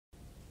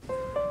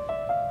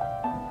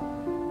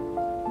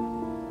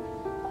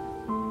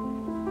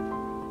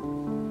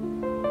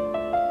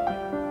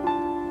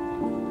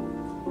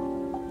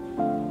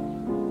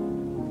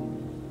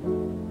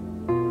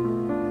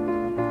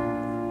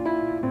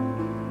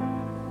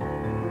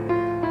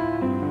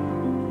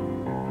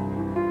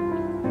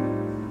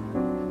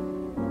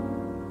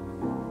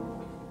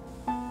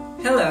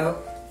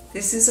Hello,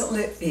 this is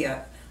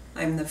Olivia.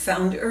 I'm the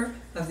founder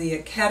of the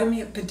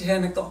Academy of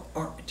Botanical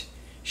Art,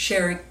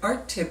 sharing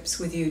art tips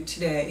with you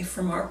today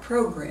from our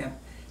program,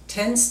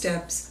 10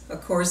 Steps, a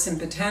course in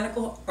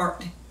Botanical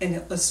Art and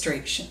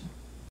Illustration.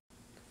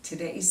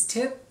 Today's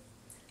tip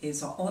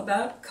is all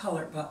about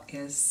color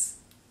bias.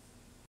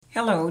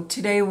 Hello,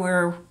 today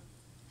we're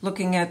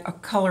looking at a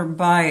color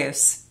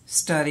bias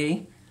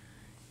study.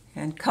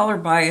 And color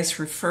bias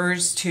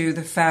refers to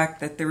the fact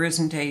that there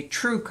isn't a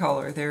true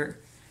color.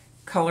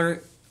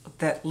 Color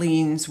that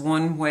leans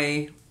one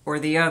way or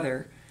the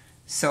other.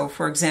 So,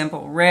 for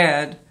example,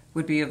 red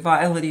would be a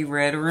violety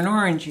red or an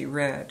orangey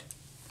red.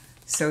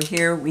 So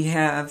here we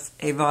have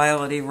a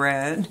violety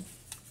red,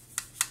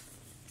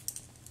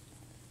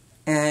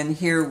 and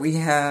here we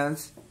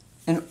have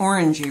an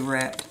orangey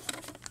red.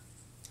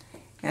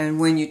 And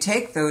when you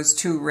take those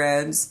two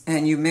reds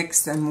and you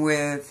mix them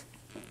with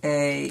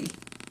a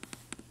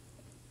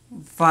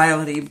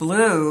violety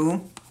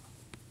blue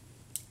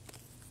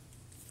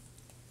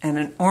and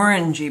an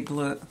orangey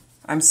blue,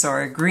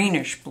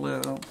 greenish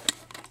blue,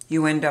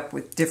 you end up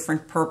with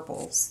different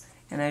purples.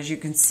 And as you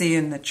can see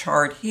in the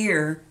chart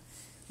here,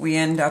 we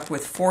end up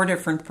with 4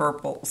 different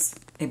purples: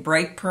 a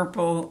bright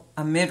purple,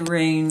 a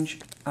mid-range,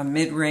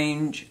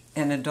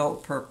 and a dull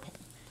purple.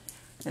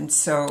 And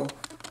so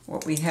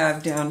what we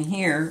have down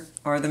here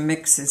are the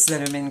mixes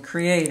that have been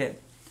created.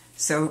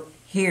 So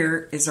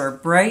here is our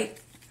bright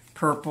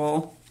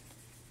purple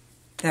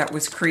that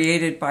was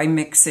created by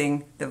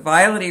mixing the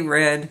violety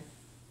red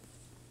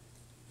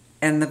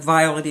and the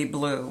violety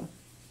blue.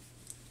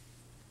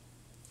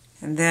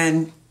 And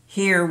then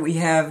here we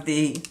have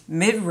the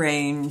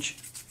mid-range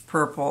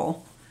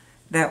purple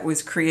that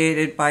was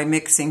created by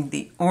mixing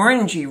the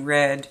orangey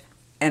red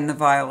and the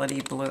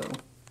violety blue.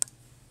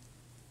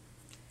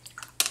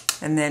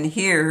 And then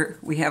here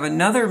we have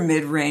another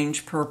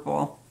mid-range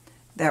purple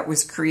that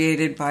was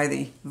created by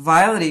the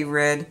violety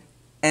red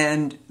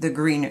and the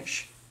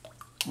greenish,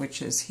 which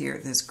is here,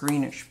 this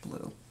greenish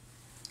blue.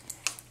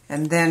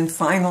 And then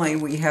finally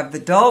we have the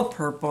dull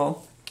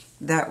purple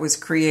that was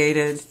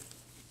created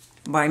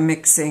by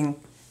mixing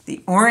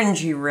the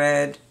orangey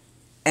red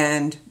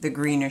and the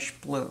greenish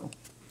blue.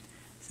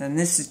 And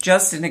this is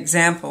just an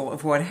example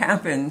of what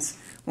happens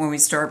when we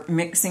start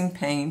mixing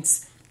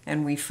paints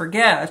and we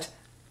forget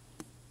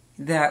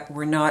that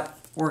we're not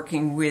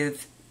working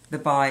with the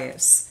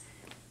bias.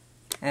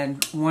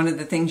 And one of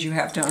the things you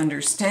have to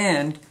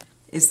understand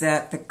is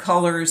that the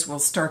colors will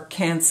start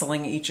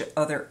canceling each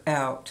other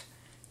out.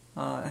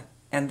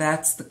 And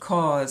that's the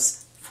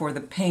cause for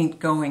the paint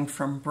going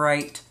from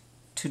bright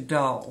to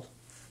dull.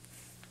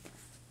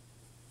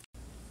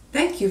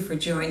 Thank you for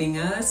joining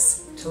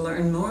us. To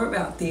learn more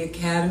about the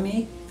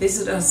Academy,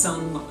 visit us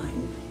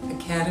online,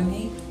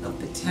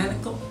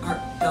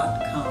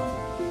 academyofbotanicalart.com.